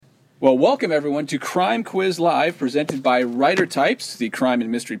Well, welcome everyone to Crime Quiz Live, presented by Writer Types, the crime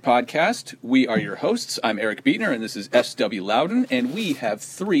and mystery podcast. We are your hosts. I'm Eric Beatner, and this is S.W. Loudon, and we have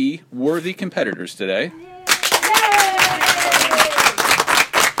three worthy competitors today.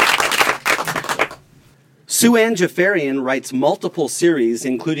 Sue Ann Jafarian writes multiple series,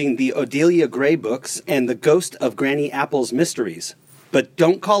 including the Odelia Gray books and the Ghost of Granny Apple's Mysteries. But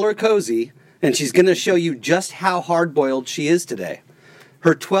don't call her cozy, and she's going to show you just how hard-boiled she is today.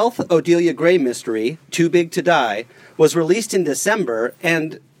 Her 12th Odelia Gray mystery, Too Big to Die, was released in December,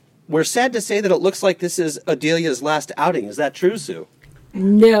 and we're sad to say that it looks like this is Odelia's last outing. Is that true, Sue?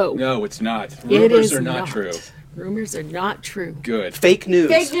 No. No, it's not. Rumors are not true. Rumors are not true. Good. Fake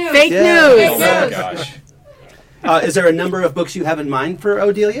news. Fake news. Oh my gosh. Is there a number of books you have in mind for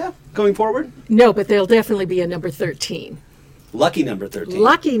Odelia going forward? No, but there'll definitely be a number 13. Lucky number 13.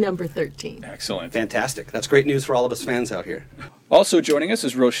 Lucky number 13. Excellent. Fantastic. That's great news for all of us fans out here. Also joining us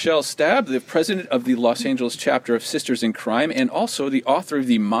is Rochelle Stab, the president of the Los Angeles chapter of Sisters in Crime, and also the author of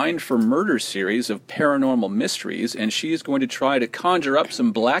the Mind for Murder series of paranormal mysteries, and she is going to try to conjure up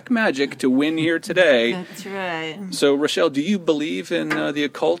some black magic to win here today. That's right. So, Rochelle, do you believe in the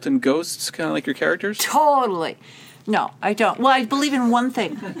occult and ghosts, kind of like your characters? Totally. No, I don't. Well, I believe in one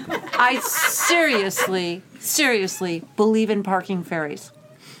thing. I seriously believe in parking ferries.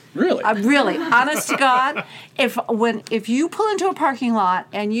 Really? Really, honest to God, if you pull into a parking lot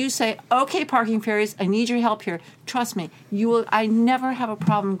and you say, "Okay, parking ferries, I need your help here," trust me, you will. I never have a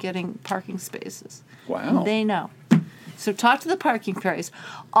problem getting parking spaces. Wow. They know. So talk to the parking ferries.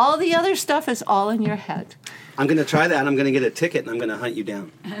 All the other stuff is all in your head. I'm going to try that. I'm going to get a ticket, and I'm going to hunt you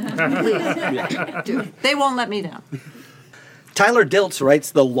down. Please. They won't let me down. Tyler Dilts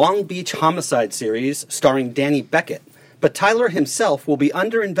writes the Long Beach Homicide series starring Danny Beckett. But Tyler himself will be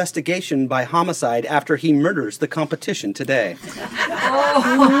under investigation by homicide after he murders the competition today. Who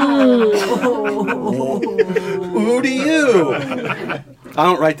do you? I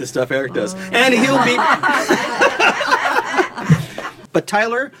don't write this stuff, Eric does. And he'll be... But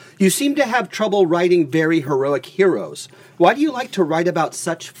Tyler, you seem to have trouble writing very heroic heroes. Why do you like to write about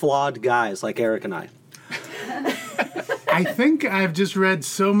such flawed guys like Eric and I? I think I've just read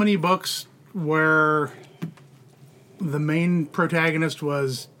so many books where the main protagonist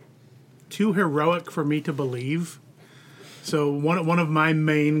was too heroic for me to believe. So one of my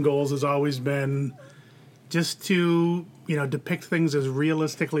main goals has always been just to, depict things as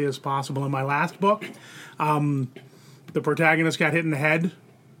realistically as possible. In my last book, the protagonist got hit in the head,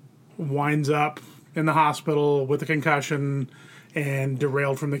 winds up in the hospital with a concussion, and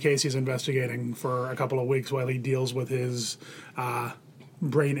derailed from the case he's investigating for a couple of weeks while he deals with his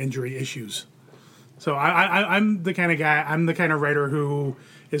brain injury issues. So I'm the kind of guy, I'm the kind of writer who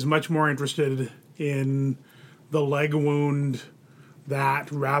is much more interested in the leg wound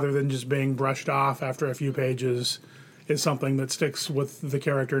that, rather than just being brushed off after a few pages, is something that sticks with the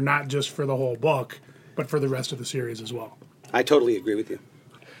character, not just for the whole book, but for the rest of the series as well. I totally agree with you.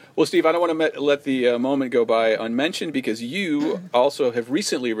 Well, Steve, I don't want to let the moment go by unmentioned, because you also have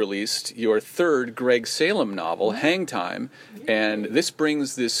recently released your third Greg Salem novel, Hang Time, and this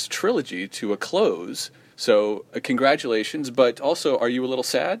brings this trilogy to a close. So, congratulations, but also, are you a little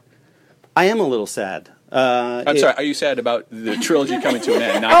sad? I am a little sad. I'm sorry, are you sad about the trilogy coming to an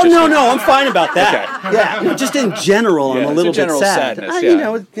end? No, I'm fine about that. Okay. Yeah, just in general, I'm a little bit sad.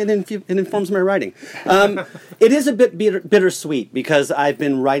 Sadness, it informs my writing. It is a bit bittersweet, because I've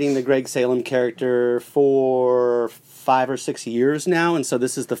been writing the Greg Salem character for 5 or 6 years now, and so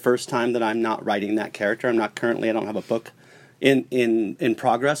this is the first time that I'm not writing that character. I don't have a book in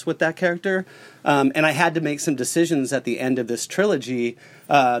progress with that character. And I had to make some decisions at the end of this trilogy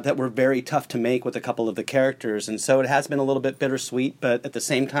that were very tough to make with a couple of the characters. And so it has been a little bit bittersweet, but at the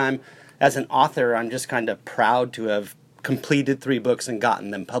same time, as an author, I'm just kind of proud to have completed 3 books and gotten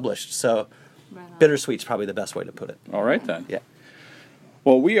them published. So bittersweet's probably the best way to put it. All right, then. Yeah.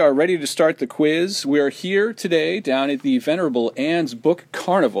 Well, we are ready to start the quiz. We are here today down at the Venerable Anne's Book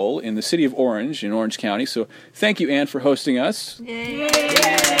Carnival in the city of Orange, in Orange County. So thank you, Anne, for hosting us. Yay!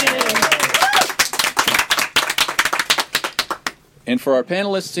 And for our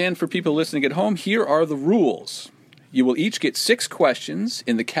panelists and for people listening at home, here are the rules. You will each get 6 questions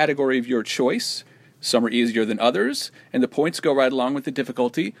in the category of your choice. Some are easier than others, and the points go right along with the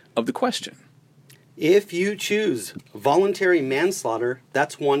difficulty of the question. If you choose voluntary manslaughter,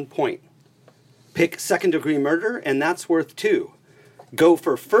 that's 1 point. Pick second-degree murder, and that's worth 2. Go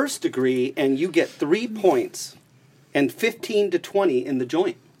for first degree, and you get 3 points, and 15 to 20 in the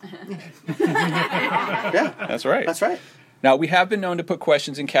joint. Yeah, That's right. That's right. Now, we have been known to put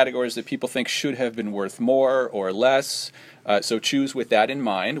questions in categories that people think should have been worth more or less, so choose with that in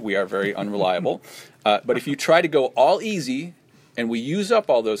mind. We are very unreliable. But if you try to go all easy and we use up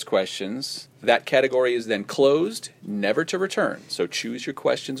all those questions, that category is then closed, never to return. So choose your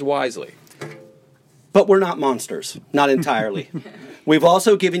questions wisely. But we're not monsters, not entirely. We've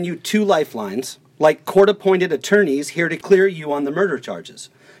also given you 2 lifelines, like court-appointed attorneys here to clear you on the murder charges.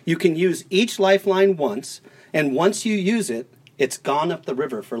 You can use each lifeline once, and once you use it, it's gone up the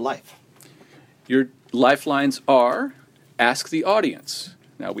river for life. Your lifelines are ask the audience.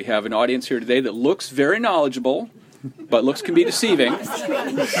 Now, we have an audience here today that looks very knowledgeable, but looks can be deceiving.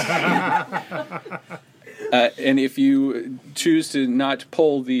 And if you choose to not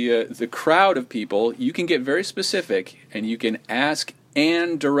poll the crowd of people, you can get very specific, and you can ask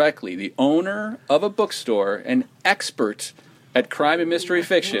Anne directly, the owner of a bookstore, an expert at crime and mystery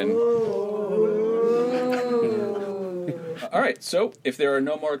fiction. All right, so if there are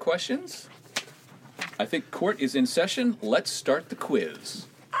no more questions, I think court is in session. Let's start the quiz.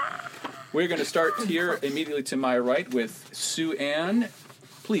 We're going to start here immediately to my right with Sue Ann.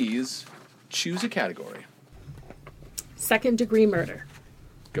 Please choose a category. Second-degree murder.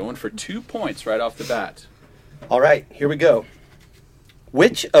 Going for 2 points right off the bat. All right, here we go.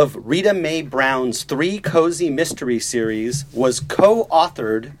 Which of Rita Mae Brown's 3 cozy mystery series was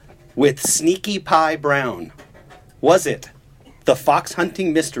co-authored with Sneaky Pie Brown? Was it the Fox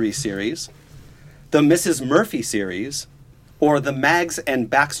Hunting Mystery Series, the Mrs. Murphy series, or the Mags and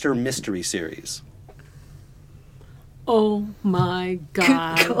Baxter Mystery Series? Oh my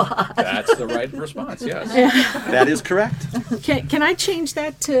God. That's the right response, yes. That is correct. Can I change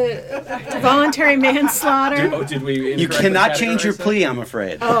that to voluntary manslaughter? Did we You cannot change your categorize that? plea, I'm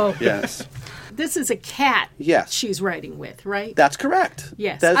afraid. Oh. Yes. This is a cat Yes. she's writing with, right? That's correct.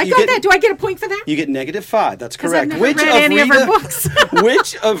 Yes. That- I you got get- that. Do I get a point for that? You get -5. That's 'Cause I've correct. never read any of her books.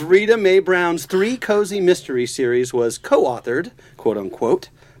 Which of Rita Mae Brown's 3 cozy mystery series was co-authored, quote unquote,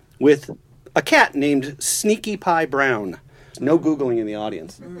 with a cat named Sneaky Pie Brown? No Googling in the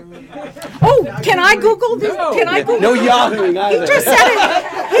audience. Oh, can I Google this? No. Can I Google? No Yahooing either. He just said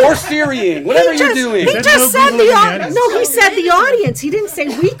it. Or Syriing. Whatever you're doing. He There's just no said Googling the in the audience. audience. No, he said the audience. He didn't say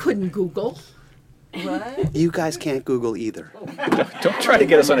we couldn't Google. You guys can't Google either. Don't try to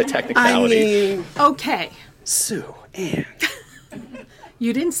get us on a I technicality. mean, Okay. Sue Ann.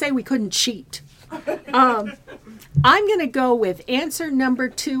 You didn't say we couldn't cheat. I'm going to go with answer number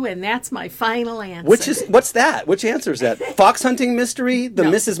 2, and that's my final answer. What's that? Which answer is that? Fox Hunting Mystery? The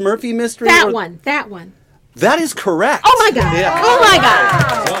No. Mrs. Murphy Mystery? that or- one? That one. That is correct. Oh my God! Yeah. Oh my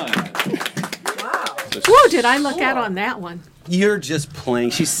God! Done. Whoa! Did I look out on that one? You're just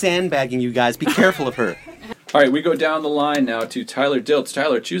playing. She's sandbagging you guys. Be careful of her. All right, we go down the line now to Tyler Diltz.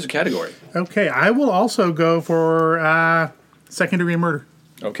 Tyler, choose a category. Okay, I will also go for second-degree murder.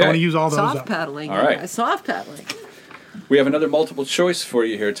 Okay. I want to use all those Soft up. paddling. All right. Yeah, soft paddling. We have another multiple choice for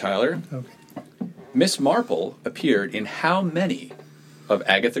you here, Tyler. Okay. Miss Marple appeared in how many of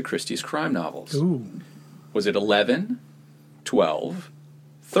Agatha Christie's crime novels? Ooh. Was it 11, 12,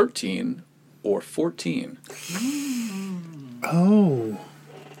 13, or 14? Oh.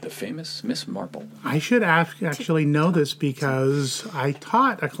 The famous Miss Marple. I should actually know this because I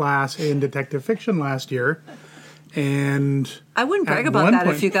taught a class in detective fiction last year, and I wouldn't brag At about one that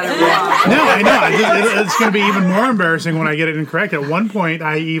point- if you got it wrong. no, I know. It's going to be even more embarrassing when I get it incorrect. At one point,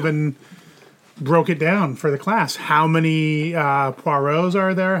 I even broke it down for the class. How many Poirots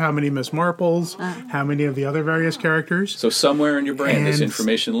are there? How many Miss Marples? How many of the other various characters? So somewhere in your brain, this And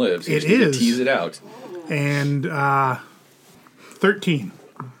information lives. You it just need to is. tease it out. And 13.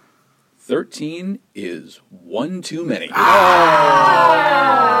 13 is one too many.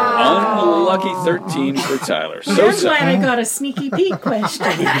 Unlucky 13 for Tyler. So I'm sorry. glad I got a sneaky peek question.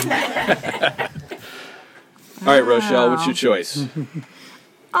 All right, Rochelle, what's your choice?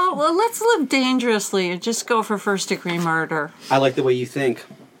 Oh, well, let's live dangerously and just go for first-degree murder. I like the way you think.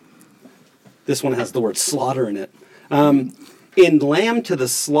 This one has the word slaughter in it. In Lamb to the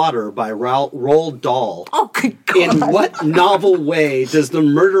Slaughter by Roald Dahl, Oh, good God. in what novel way does the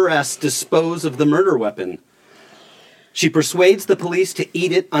murderess dispose of the murder weapon? She persuades the police to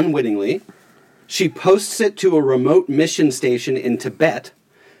eat it unwittingly. She posts it to a remote mission station in Tibet.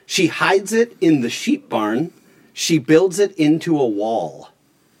 She hides it in the sheep barn. She builds it into a wall.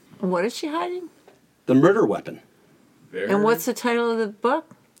 What is she hiding? The murder weapon. And what's the title of the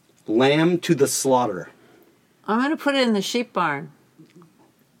book? Lamb to the Slaughter. I'm going to put it in the sheep barn.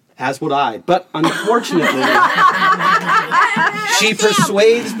 As would I. But unfortunately, she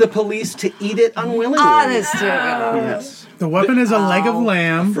persuades the police to eat it unwillingly. Honest to God. Yes. The weapon is a leg of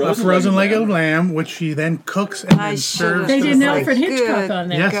lamb, a frozen leg of lamb. lamb, which she then cooks and then serves. They to did the Alfred flight. Hitchcock on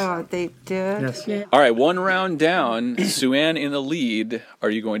that. Yes. God, they did. Yes. Yeah. All right, one round down. Sue-Ann in the lead. Are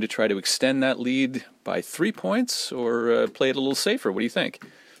you going to try to extend that lead by 3 points or play it a little safer? What do you think?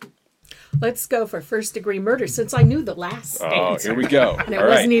 Let's go for first degree murder since I knew the last answer. Here we go. And it All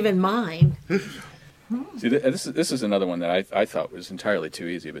right. wasn't even mine. See, this is another one that I thought was entirely too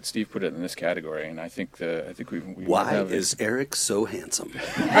easy, but Steve put it in this category, and I think we Why have is Eric so handsome?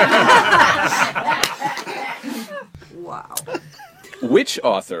 Wow. Which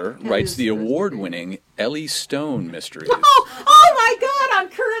author writes the award-winning Ellie Stone mysteries? Oh my God, I'm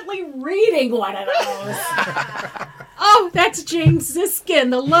currently reading one of those. Oh, that's James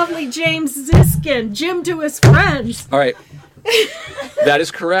Ziskin, the lovely James Ziskin, Jim to his friends. All right, that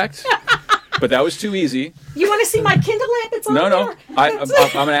is correct, but that was too easy. You want to see my Kindle app? It's on No. there. I'm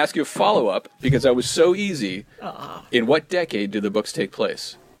going to ask you a follow-up because that was so easy. In what decade do the books take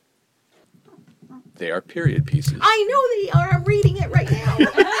place? They are period pieces. I know they are. I'm reading it right now.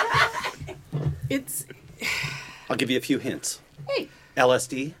 It's I'll give you a few hints. hey,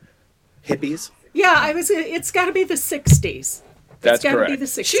 LSD, hippies. yeah. It's got to be the '60s. That's It's got to be correct. the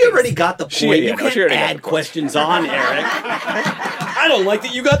 '60s. She already got the point. yeah, You no, can't she already got add the point. questions on, Eric. I don't like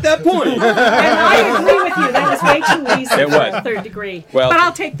that you got that point. And I agree with you. That was way too easy It for was. a third degree. Well- but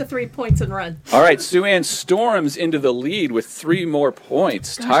I'll take the 3 points and run. All right, Sue-Ann storms into the lead with 3 more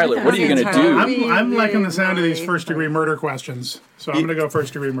points. Tyler, I what are you going to thought do? I'm liking the sound of these first degree murder questions, so I'm going to go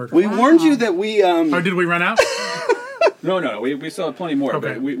first degree murder. We warned you that we. Oh, did we run out? No, we still have plenty more,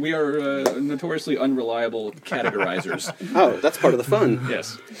 Okay. but we are notoriously unreliable categorizers. Oh, that's part of the fun.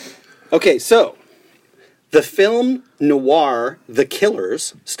 Yes. Okay, so the film noir The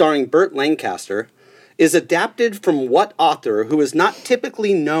Killers, starring Burt Lancaster, is adapted from what author who is not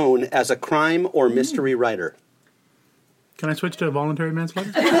typically known as a crime or mystery writer? Can I switch to voluntary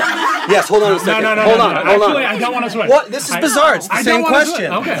manslaughter? Yes, hold on a second. No. Hold on. Actually, I don't want to switch. What? This is bizarre. It's the I same don't wanna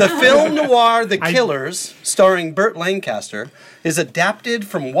question. switch. Okay. The film noir The Killers, starring Burt Lancaster, is adapted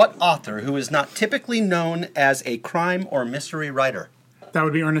from what author who is not typically known as a crime or mystery writer? That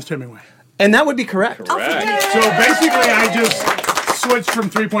would be Ernest Hemingway. And that would be correct. Correct. So basically, I just switched from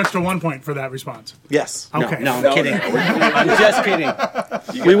 3 points to 1 point for that response. Yes. Okay. No, I'm kidding. I'm just kidding.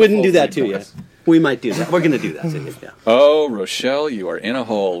 We wouldn't do that to you. We might do that. We're going to do that to you. Yeah. Oh, Rochelle, you are in a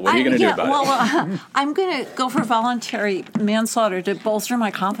hole. What are you going to do about it? I'm going to go for voluntary manslaughter to bolster my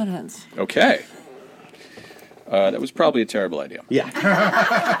confidence. Okay. That was probably a terrible idea.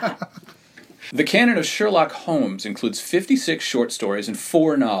 Yeah. The canon of Sherlock Holmes includes 56 short stories and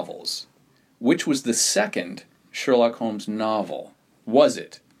 4 novels. Which was the second Sherlock Holmes novel? Was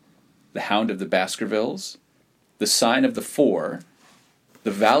it The Hound of the Baskervilles, The Sign of the Four,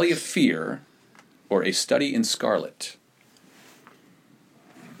 The Valley of Fear, or A Study in Scarlet?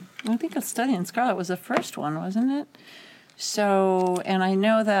 I think A Study in Scarlet was the first one, wasn't it? So, and I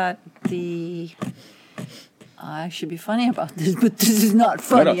know that I should be funny about this, but this is not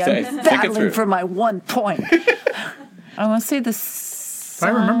funny. No, I'm think it battling through. for my 1 point. I want to say If I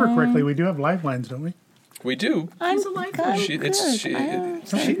remember correctly, we do have lifelines, don't we? We do. She's a lifeline. She Too thinks early she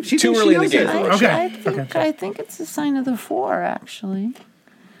in the knows game. it. Okay. I think it's the Sign of the Four, actually.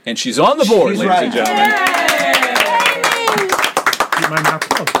 And she's on the board, She's ladies right. and gentlemen. Keep my mouth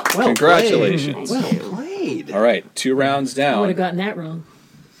closed. Well Congratulations. played. Well played. All right, 2 rounds I would down. have gotten that wrong.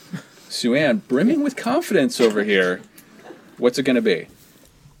 Sue-Ann, brimming with confidence over here. What's it going to be?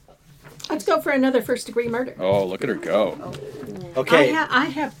 Let's go for another first degree murder. Oh, look at her go. Okay. I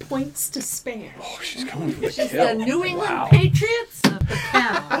have points to spare. Oh, she's going for the The kill. New England Patriots of the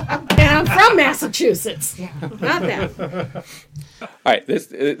town. And I'm from Massachusetts. Not that. All right,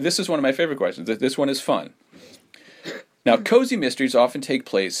 this is one of my favorite questions. This one is fun. Now, cozy mysteries often take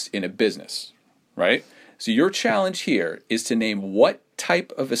place in a business, right? So your challenge here is to name what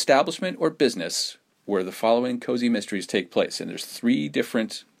type of establishment or business where the following cozy mysteries take place. And there's 3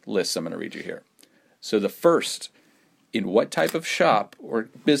 different lists I'm going to read you here. So the first, in what type of shop or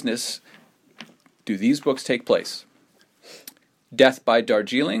business do these books take place? Death by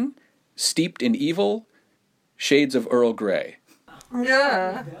Darjeeling, Steeped in Evil, Shades of Earl Grey.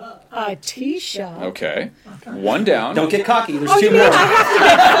 Yeah. A tea shop. Okay. 1 down. Don't get cocky. There's Oh, 2 you more. mean I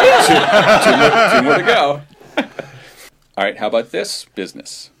have to Two more to go. All right, how about this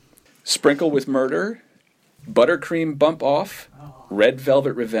business? Sprinkle with Murder, Buttercream Bump Off, Red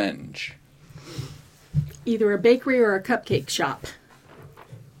Velvet Revenge. either a bakery or a cupcake shop?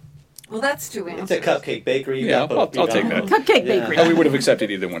 Well, that's 2 It's answers. a cupcake bakery. Yeah, I'll take that. Cupcake bakery. We would have accepted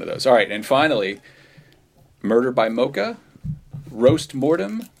either one of those. All right, and finally, Murder by Mocha, Roast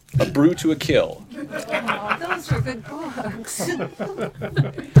Mortem, A Brew to a Kill. Oh, those are good books.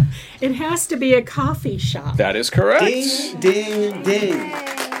 It has to be a coffee shop. That is correct. Ding, ding, ding.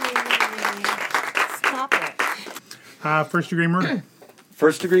 Stop it. First degree murder.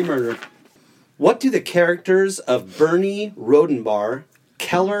 First degree murder. What do the characters of Bernie Rodenbar,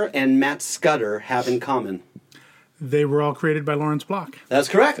 Keller, and Matt Scudder have in common? They were all created by Lawrence Block. That's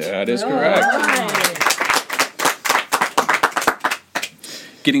correct. That is correct.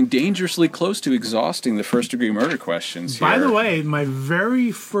 Getting dangerously close to exhausting the first degree murder questions here. By the way, my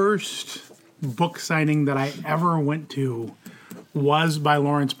very first book signing that I ever went to was by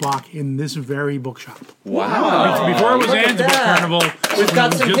Lawrence Block in this very bookshop. Wow. Before it was look at Ann's Book that. Carnival, We've got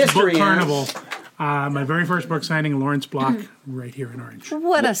it was some just history, Book Ann. Carnival. My very first book signing, Lawrence Block, right here in Orange.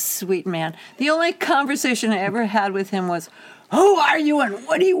 What a sweet man. The only conversation I ever had with him was, who are you and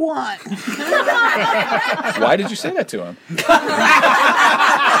what do you want? Why did you say that to him?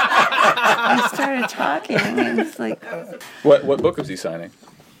 We started talking and it's like, What book was he signing?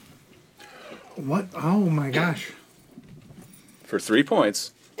 What? Oh my gosh. For 3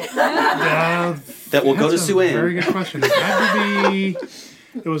 points. Uh, That will go to that's a Sue Ann. very good question. It had to be.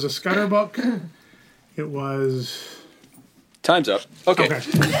 It was a Scudder book. It was. Time's up. Okay.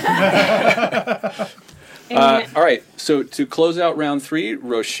 And All right. So to close out round 3,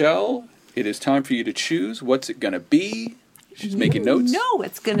 Rochelle, it is time for you to choose. What's it going to be? She's making notes. no,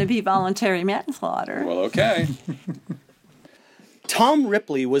 it's going to be voluntary manslaughter. Well, okay. Tom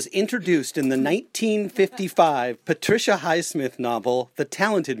Ripley was introduced in the 1955 Patricia Highsmith novel, The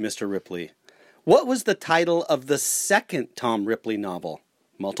Talented Mr. Ripley. What was the title of the second Tom Ripley novel?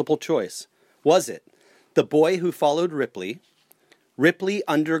 Multiple choice. Was it The Boy Who Followed Ripley, Ripley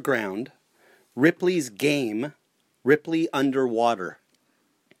Underground, Ripley's Game, Ripley Underwater?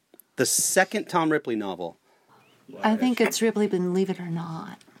 The second Tom Ripley novel. I think it's Ripley, Believe It or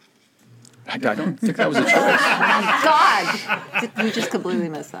Not. I don't think that was a choice. God! We just completely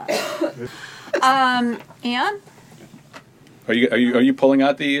missed that. Anne? Are you pulling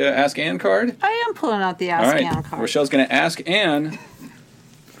out the Ask Ann card? I am pulling out the All Ask right. Anne card. Rochelle's going to ask Ann.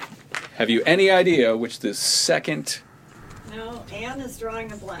 Have you any idea which the second? No, Anne is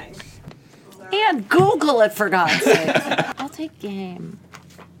drawing a blank. And Google it, for God's sake. I'll take game.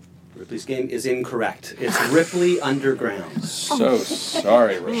 Ripley's Game is incorrect. It's Ripley Underground. So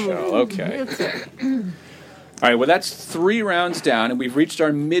sorry, Rochelle. Okay. All right. Well, that's 3 rounds down, and we've reached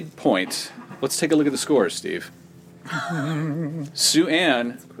our midpoint. Let's take a look at the scores, Steve. Sue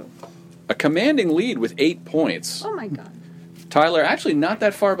Ann, a commanding lead with 8 points. Oh my God. Tyler, actually not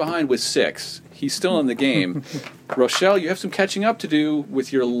that far behind with 6. He's still in the game. Rochelle, you have some catching up to do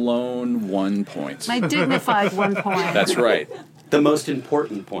with your lone 1 point. My dignified 1 point. That's right. The most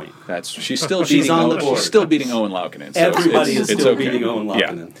important point. She's still She's beating on the Owen. board. She's still beating Owen Laukkanen. So Everybody it's is still okay. beating Owen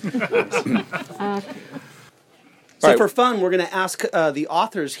Yeah. Laukkanen. So All right. for fun, we're going to ask the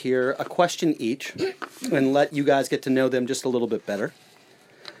authors here a question each and let you guys get to know them just a little bit better.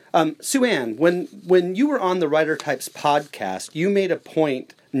 Sue Ann, when you were on the Writer Types podcast, you made a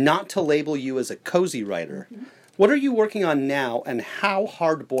point not to label you as a cozy writer. What are you working on now, and how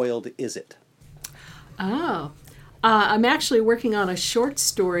hard-boiled is it? I'm actually working on a short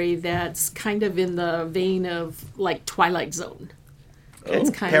story that's kind of in the vein of like Twilight Zone. It's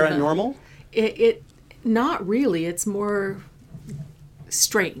kind Paranormal? of it not really. It's more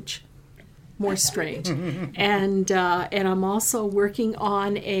strange, and I'm also working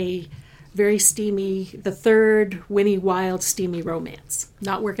on a very steamy, the third Winnie Wild steamy romance.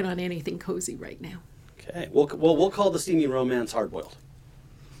 Not working on anything cozy right now. Okay. We'll call the steamy romance hard-boiled.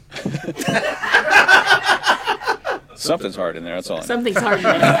 Something's hard in there. That's all. I know. Something's hard.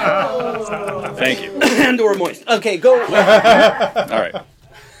 To Thank you. And or moist. Okay, go. All right.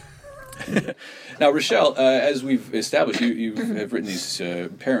 Now, Rochelle, as we've established, you have written these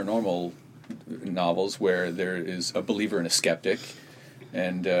paranormal novels where there is a believer and a skeptic,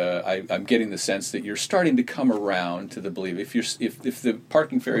 and I'm getting the sense that you're starting to come around to the belief. If the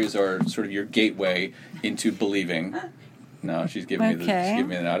parking fairies are sort of your gateway into believing. No, she's giving me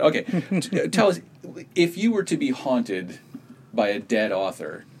the nod. Okay, tell us, if you were to be haunted by a dead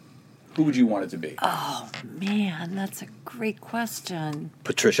author, who would you want it to be? Oh, man, that's a great question.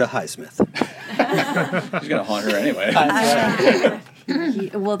 Patricia Highsmith. She's going to haunt her anyway.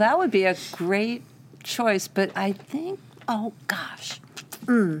 Well, that would be a great choice, but I think, oh gosh,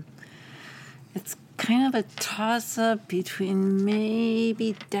 it's kind of a toss-up between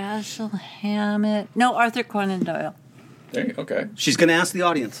maybe Dashiell Hammett. No, Arthur Conan Doyle. There you go. Okay. She's going to ask the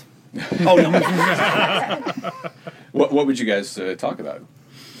audience. Oh, no. What would you guys talk about?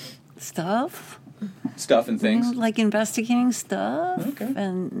 Stuff? stuff and things. Like investigating stuff, Okay.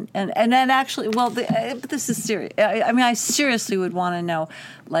 and then actually, well, but this is serious. I mean, I seriously would want to know,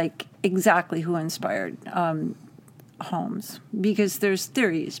 like, exactly who inspired Holmes, because there's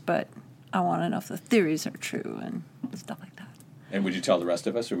theories, but I want to know if the theories are true and stuff like that. And would you tell the rest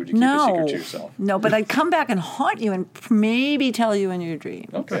of us, or would you keep a secret to yourself? No, but I'd come back and haunt you and maybe tell you in your dream.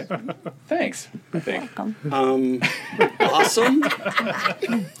 Okay. Thanks. I think. Awesome.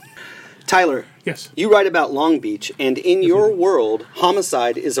 Tyler, Yes. you write about Long Beach, and in your world,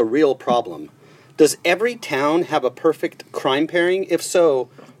 homicide is a real problem. Does every town have a perfect crime pairing? If so,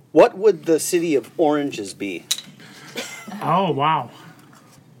 what would the city of Oranges be? Oh, wow.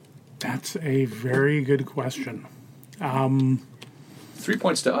 That's a very good question. 3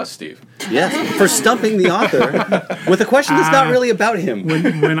 points to us, Steve. Yes, for stumping the author with a question that's not really about him.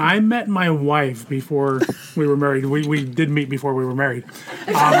 When I met my wife before we were married, we did meet before we were married.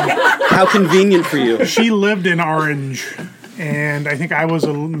 How convenient for you. She lived in Orange, and I think I was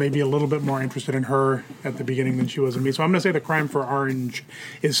maybe a little bit more interested in her at the beginning than she was in me. So I'm going to say the crime for Orange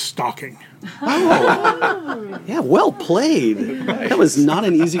is stalking. Yeah, well played. That was not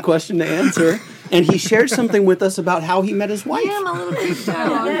an easy question to answer. And he shared something with us about how he met his wife. I'm a little creeped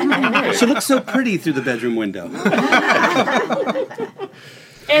out. She looks so pretty through the bedroom window.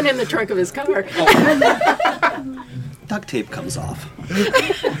 And in the trunk of his car. Duct tape comes off.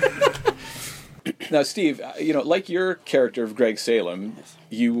 Now, Steve, like your character of Greg Salem,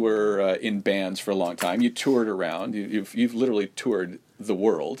 you were in bands for a long time. You toured around. You've literally toured the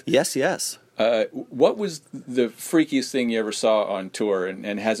world. Yes, yes. What was the freakiest thing you ever saw on tour,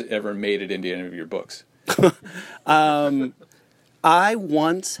 and has it ever made it into any of your books? I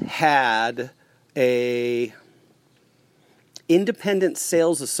once had a independent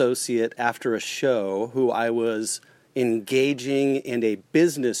sales associate after a show who I was engaging in a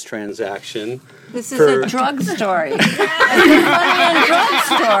business transaction. This is a drug story. It's a funny drug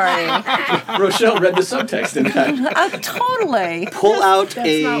story. Rochelle read the subtext in that. Totally. Pull out not what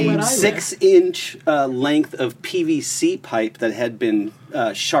a I read. 6-inch length of PVC pipe that had been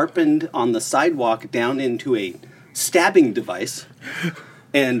sharpened on the sidewalk down into a stabbing device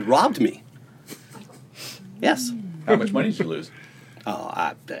and robbed me. Yes. How much money did you lose?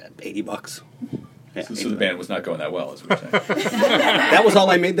 $80. Yeah, So the band was not going that well, as we're saying. that was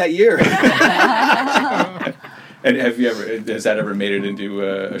all I made that year. And has that ever made it into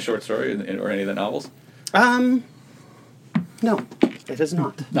a short story or any of the novels? No, it has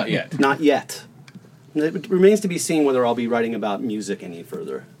not. Not yet. Not yet. It remains to be seen whether I'll be writing about music any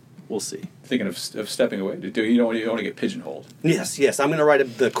further. We'll see. Thinking of stepping away. You don't want to get pigeonholed. Yes, I'm going to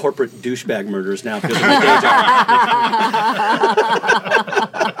write the corporate douchebag murders now because of my day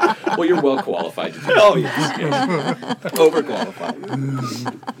job. Well, you're well qualified to do that. Oh, yes.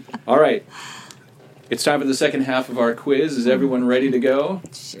 Overqualified. All right. It's time for the second half of our quiz. Is everyone ready to go?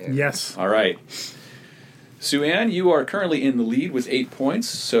 Yes. All right. Sue Ann, you are currently in the lead with 8 points,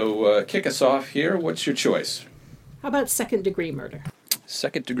 so kick us off here. What's your choice? How about second-degree murder?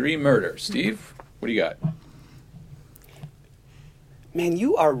 Second-degree murder. Steve, what do you got? Man,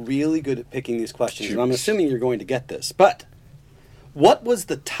 you are really good at picking these questions, and I'm Shoot. assuming you're going to get this. But what was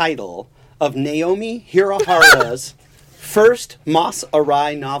the title of Naomi Hirahara's first Mas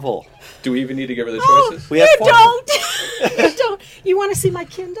Arai novel? Do we even need to give her the choices? We have You four. don't. You don't. You want to see my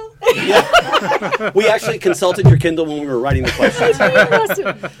Kindle? We actually consulted your Kindle when we were writing the questions.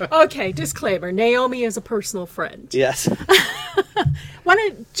 Okay, disclaimer. Naomi is a personal friend. Yes. Want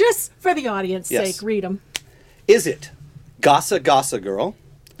to, just for the audience's Yes. sake, read them. Is it Gasa Gasa Girl,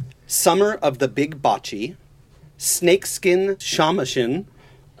 Summer of the Big Bocce, Snakeskin Shamashin,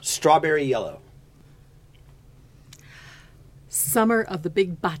 Strawberry Yellow? Summer of the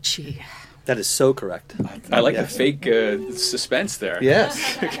Big Bocce. That is so correct. I like Yes. the fake suspense there.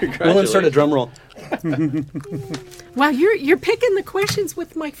 Yes. Congratulations. We'll insert a drum roll. Wow, you're picking the questions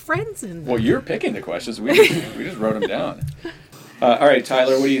with my friends in them. Well, you're picking the questions. We just wrote them down. All right,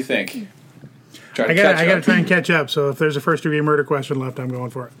 Tyler, what do you think? I got to try and catch up. So if there's a first-degree murder question left, I'm going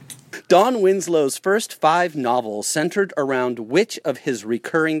for it. Don Winslow's first 5 novels centered around which of his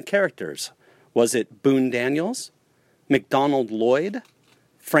recurring characters? Was it Boone Daniels, MacDonald Lloyd,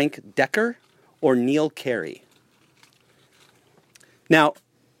 Frank Decker, or Neil Carey? Now,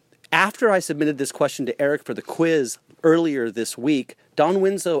 after I submitted this question to Eric for the quiz earlier this week, Don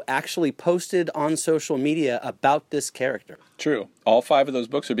Winslow actually posted on social media about this character. True. All 5 of those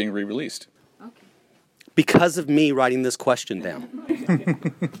books are being re-released. Because of me writing this question down.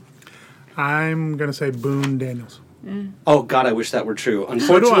 I'm going to say Boone Daniels. Oh, God, I wish that were true.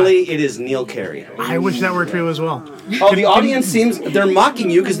 Unfortunately, it is Neil Carey. I wish that were true as well. Oh, the audience seems... They're mocking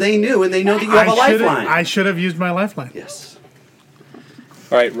you because they knew, and they know that you have a lifeline. I should have used my lifeline. Yes.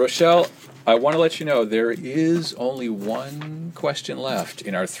 All right, Rochelle, I want to let you know there is only one question left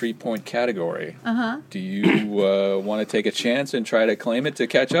in our 3-point category. Uh-huh. Do you want to take a chance and try to claim it to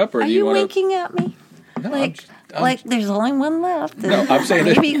catch up? Or Are do you want winking at me? No, Like there's only one left. No, I'm saying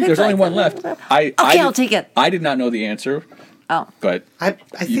Maybe you could there's only one left. I'll take it. I did not know the answer. Oh. But I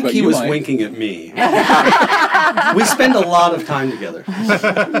think he was winking at me. We spend a lot of time together.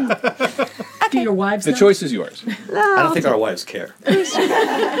 Do your wives the know? choice is yours. I don't think our wives care.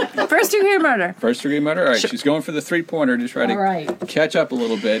 First degree murder. First degree murder? All right, she's going for the 3-pointer to try to catch up a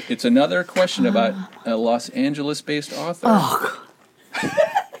little bit. It's another question about a Los Angeles-based author. Oh.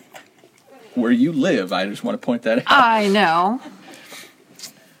 Where you live, I just want to point that out. I know.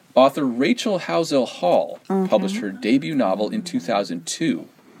 Author Rachel Housel Hall published her debut novel in 2002.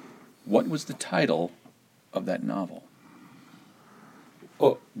 What was the title of that novel?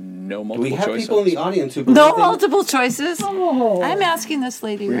 Oh, no do multiple choice. we have people in the audience who believe No in- multiple choices. Oh. I'm asking this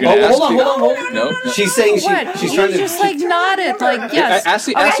lady. We're Right gonna Oh, ask hold on, you- hold on. No. She's saying What? she's You trying to... just like nodded, like yes. Ask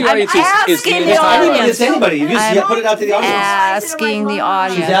the Okay, audience. I'm Is the asking entire audience. It's anybody. You just I'm put it out to the audience. Asking the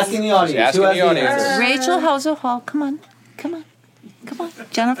audience. She's asking the audience. She's asking Who has the audience. answer? Rachel Hauser Hall. Come on,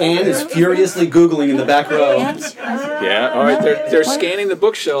 Jennifer. Anne is furiously Googling in the back row. Yes. Yeah, all right. They're scanning the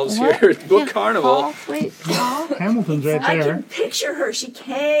bookshelves here at Book Carnival. Paul, wait, Paul. Hamilton's right I there. can picture her. She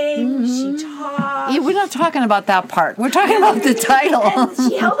came, she talked, Yeah, we're not talking about that part. We're talking about the title.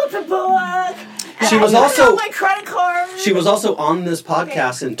 she held up a book. She was I also held my credit card. she was also on this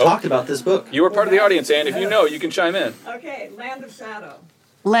podcast and talked about this book. You were part of the audience, and if you know, you can chime in. Okay, Land of Shadow.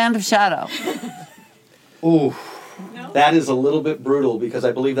 Land of Shadow. Ooh. No? That is a little bit brutal because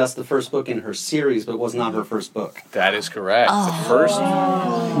I believe that's the first book in her series, but was not her first book. That is correct. The first.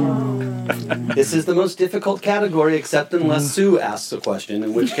 This is the most difficult category, except unless Sue asks a question,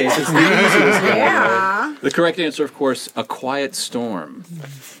 in which case it's the easiest category. The correct answer, of course, A Quiet Storm.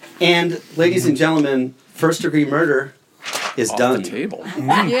 And, ladies and gentlemen, first degree murder is Off done. the table.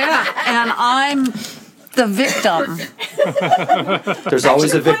 Yeah, and I'm the victim. There's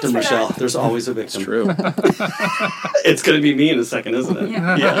always a Extra points victim, for Rochelle. that. There's always a victim. True. It's going to be me in a second, isn't it?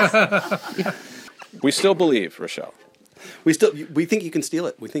 Yes. We still believe, Rochelle. We think you can steal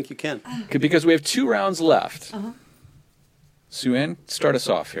it. We think you can. Because we have 2 rounds left. Sue Ann, start us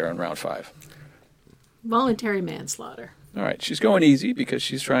off here on round 5. Voluntary manslaughter. All right, she's going easy because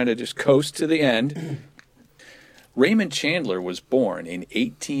she's trying to just coast to the end. Raymond Chandler was born in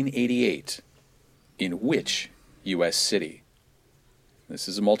 1888. In which U.S. city? This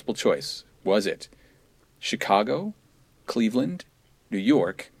is a multiple choice. Was it Chicago, Cleveland, New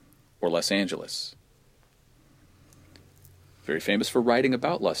York, or Los Angeles? Very famous for writing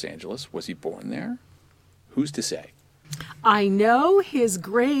about Los Angeles. Was he born there? Who's to say? I know his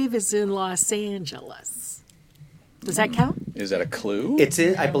grave is in Los Angeles. Does that count? Is that a clue? It's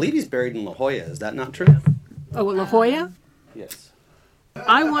in. I believe he's buried in La Jolla. Is that not true? Oh, La Jolla? Yes.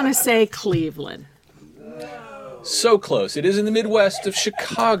 I want to say Cleveland. So close. It is in the Midwest of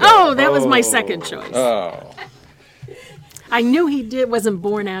Chicago. Oh, that was my second choice. Oh. I knew he wasn't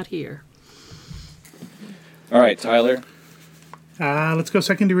born out here. All right, Tyler. Let's go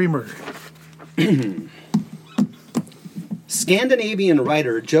second degree murder. Scandinavian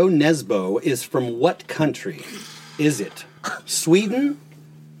writer Joe Nesbo is from what country? Is it Sweden,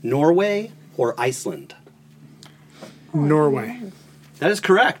 Norway, or Iceland? Norway. That is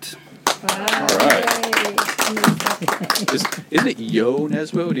correct. All right. Isn't it Yo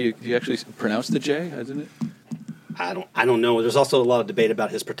Nesbo? Do you actually pronounce the J? Isn't it? I don't know. There's also a lot of debate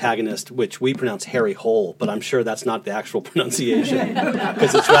about his protagonist, which we pronounce Harry Hole, but I'm sure that's not the actual pronunciation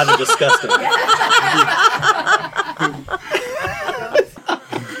because it's rather disgusting.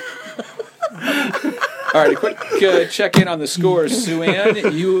 All right, a quick check-in on the scores. Sue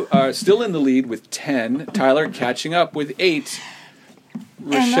Ann, you are still in the lead with 10. Tyler catching up with 8.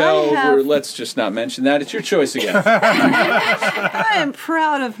 Rochelle, let's just not mention that. It's your choice again. I am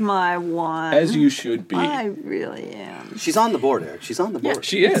proud of my one. As you should be. I really am. She's on the board, Eric. She's on the board.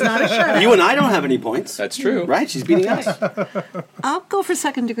 She is. You and I don't have any points. That's true. Right? She's beating us. I'll go for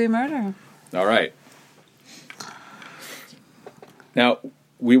second degree murder. All right. Now,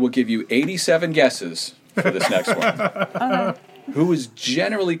 we will give you 87 guesses for this next one. Who is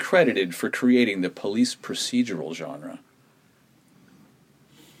generally credited for creating the police procedural genre?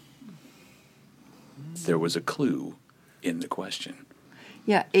 There was a clue in the question.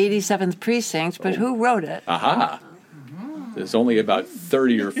 Yeah, 87th precinct, but who wrote it? Aha! There's only about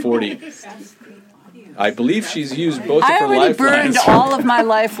 30 or 40. I believe she's used both of I her already lifelines. burned all of my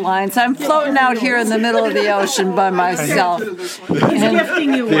lifelines. I'm floating out here in the middle of the ocean by myself.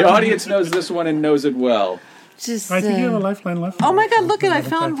 Gifting you The one. audience knows this one and knows it well. Just, I think you have a lifeline left. oh my God, look at, I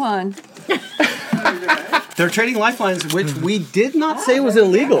found one. They're trading lifelines, which we did not say was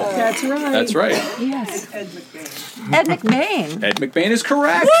illegal. That's right. That's right. Yes. Ed McBain. Ed McBain. Ed McBain is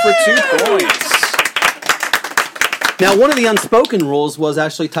correct for 2 points. Now, one of the unspoken rules was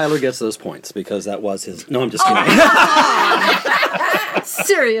actually Tyler gets those points because that was his. No, I'm just kidding.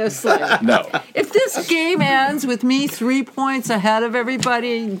 Seriously. No. If this game ends with me 3 points ahead of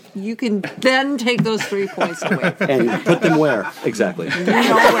everybody, you can then take those 3 points away. And put them where? Exactly. You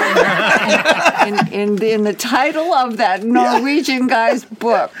know where? In the title of that Norwegian guy's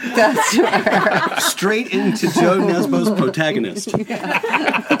book. That's where. Straight into Joe Nesbo's protagonist.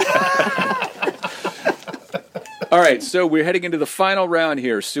 All right, so we're heading into the final round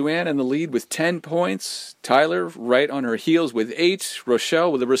here. Sue-Ann in the lead with 10 points. Tyler right on her heels with 8.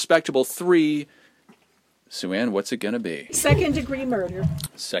 Rochelle with a respectable 3. Sue-Ann, what's it going to be? Second-degree murder.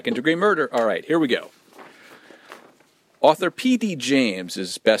 Second-degree murder. All right, here we go. Author P.D. James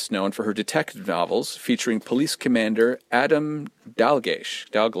is best known for her detective novels featuring police commander Adam Dalgleish.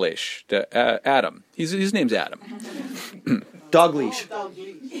 Adam. His name's Adam. Dog leash.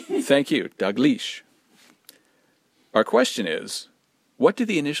 Thank you, Dalgleish. Our question is, what do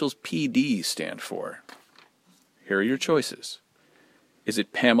the initials PD stand for? Here are your choices. Is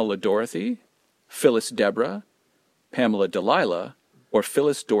it Pamela Dorothy, Phyllis Deborah, Pamela Delilah, or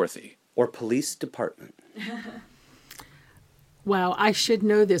Phyllis Dorothy? Or police department. Wow, I should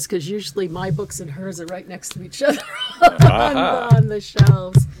know this because usually my books and hers are right next to each other on the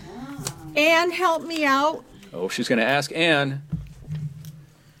shelves. Anne, help me out. Oh, she's going to ask Anne.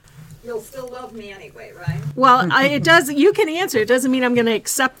 You'll still love me anyway, right? Well, it does. You can answer. It doesn't mean I'm going to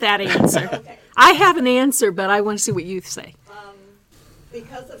accept that answer. Okay. I have an answer, but I want to see what you say.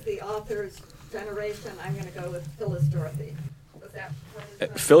 Because of the author's generation, I'm going to go with Phyllis Dorothy. Was that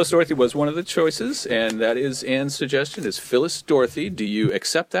what is Phyllis Dorothy was one of the choices, and that is Anne's suggestion, is Phyllis Dorothy. Do you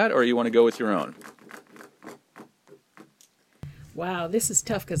accept that, or you want to go with your own? Wow, this is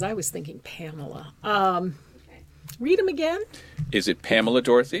tough because I was thinking Pamela. Read them again. Is it Pamela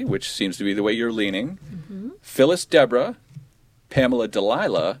Dorothy, which seems to be the way you're leaning, Phyllis Deborah, Pamela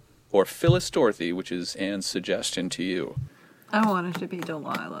Delilah, or Phyllis Dorothy, which is Anne's suggestion to you? I want it to be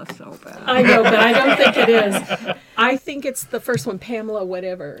Delilah so bad. I know, but I don't think it is. I think it's the first one, Pamela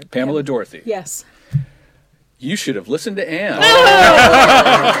whatever. Pamela Dorothy. Yes. You should have listened to Anne.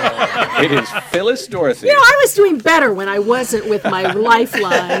 It is Phyllis Dorothy. You know, I was doing better when I wasn't with my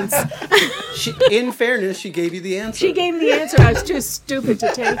lifelines. In fairness, she gave you the answer. She gave me the answer. I was too stupid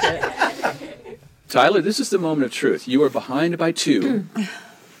to take it. Tyler, this is the moment of truth. You are behind by 2.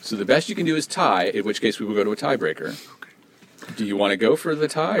 So the best you can do is tie, in which case we will go to a tiebreaker. Do you want to go for the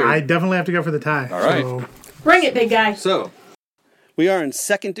tie? I definitely have to go for the tie. All right. So, Bring it, big guy. So, we are in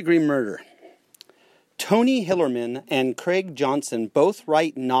second-degree murder. Tony Hillerman and Craig Johnson both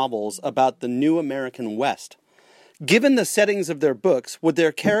write novels about the new American West. Given the settings of their books, would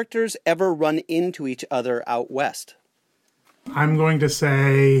their characters ever run into each other out west? I'm going to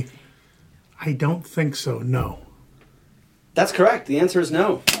say, I don't think so, no. That's correct. The answer is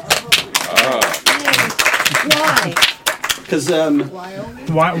no. Why? Because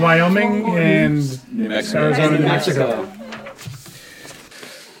Wyoming and New Mexico. Arizona, New Mexico.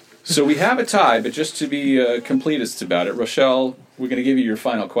 So we have a tie, but just to be completists about it, Rochelle, we're going to give you your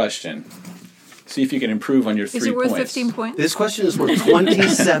final question. See if you can improve on your 3 Is it points. worth 15 points? this question is worth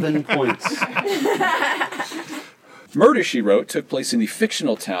 27 points. Murder, She Wrote took place in the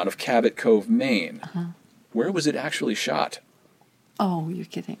fictional town of Cabot Cove, Maine. Where was it actually shot? Oh, you're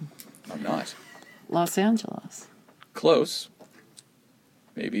kidding. I'm not. Los Angeles. Close.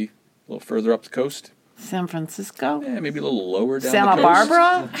 Maybe a little further up the coast. San Francisco. Maybe a little lower down the Santa coast.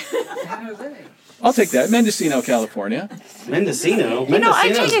 Barbara. I'll take that. Mendocino, California. Mendocino. You know, I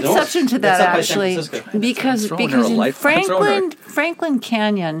Mendocino's take north. exception to That's that up by San actually Francisco. because Throwing her because a in life- I'm throwing Franklin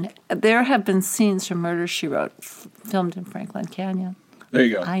Canyon there have been scenes from Murder She Wrote filmed in Franklin Canyon. There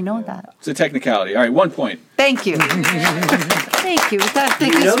you go. I know that. It's a technicality. All right, 1 point. Thank you. Thank you. That You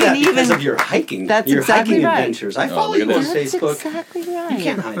because know that we because even of your hiking. That's your exactly hiking right. adventures. I follow look at you on this. That's Facebook. exactly right. You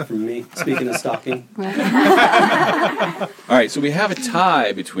can't hide from me. Speaking of stalking. All right, so we have a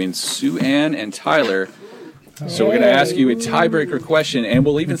tie between Sue-Ann and Tyler. So we're going to ask you a tiebreaker question, and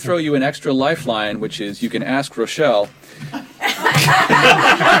we'll even throw you an extra lifeline, which is you can ask Rochelle. Why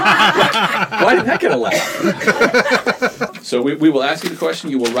did that get a laugh? So we will ask you the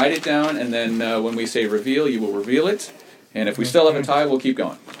question, you will write it down, and then when we say reveal, you will reveal it. And if we still have a tie, we'll keep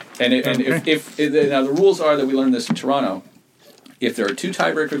going. And if now the rules are that we learned this in Toronto. If there are 2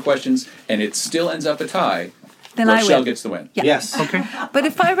 tiebreaker questions and it still ends up a tie, Then I Rochelle win. gets the win. Yeah. Yes. Okay. But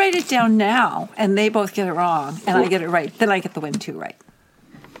if I write it down now and they both get it wrong and I get it right, then I get the win too, right?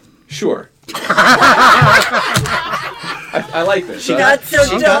 Sure. I like this. She got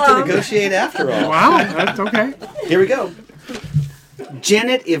to negotiate after all. Wow, that's okay. Here we go.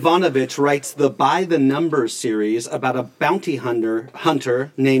 Janet Ivanovich writes the By the Numbers series about a bounty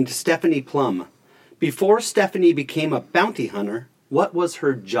hunter named Stephanie Plum. Before Stephanie became a bounty hunter, what was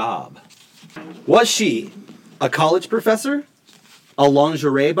her job? Was she a college professor, a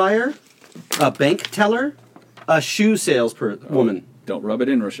lingerie buyer, a bank teller, a shoe saleswoman? Don't rub it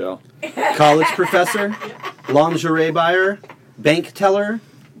in, Rochelle. College professor, lingerie buyer, bank teller,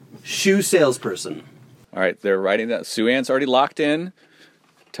 shoe salesperson. All right, they're writing that. Sue Ann's already locked in.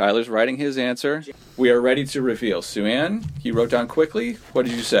 Tyler's writing his answer. We are ready to reveal. Sue Ann, you wrote down quickly. What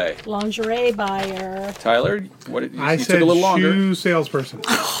did you say? Lingerie buyer. Tyler, what did you I took said a little longer. shoe salesperson.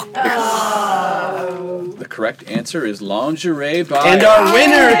 The correct answer is lingerie buyer. And our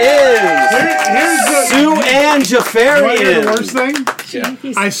winner is Here's the, Sue Ann the Jafarian. worst thing. Yeah.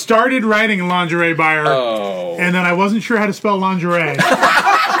 I started writing lingerie buyer, Oh. and then I wasn't sure how to spell lingerie,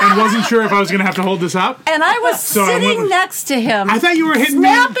 and wasn't sure if I was going to have to hold this up. And I was So I sitting went- next to him, I thought you were hitting me.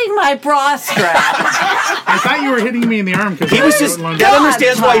 snapping my bra strap. I thought you were hitting me in the arm because He was just, that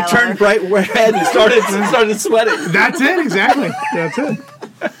understands why he turned bright red and started sweating. That's it, exactly. That's it.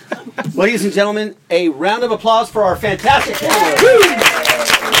 Ladies and gentlemen, a round of applause for our fantastic panelists.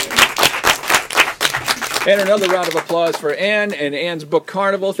 And another round of applause for Ann and Ann's Book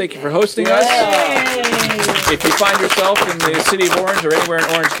Carnival. Thank you for hosting us. If you find yourself in the city of Orange or anywhere in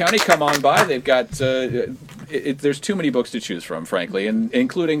Orange County, come on by. They've got there's too many books to choose from, frankly, and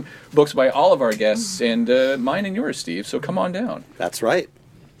including books by all of our guests and mine and yours, Steve. So come on down. That's right.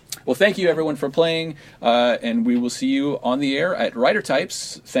 Well, thank you everyone for playing, and we will see you on the air at Writer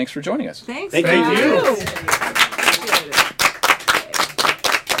Types. Thanks for joining us. Thanks, Thank guys. you. Thank you.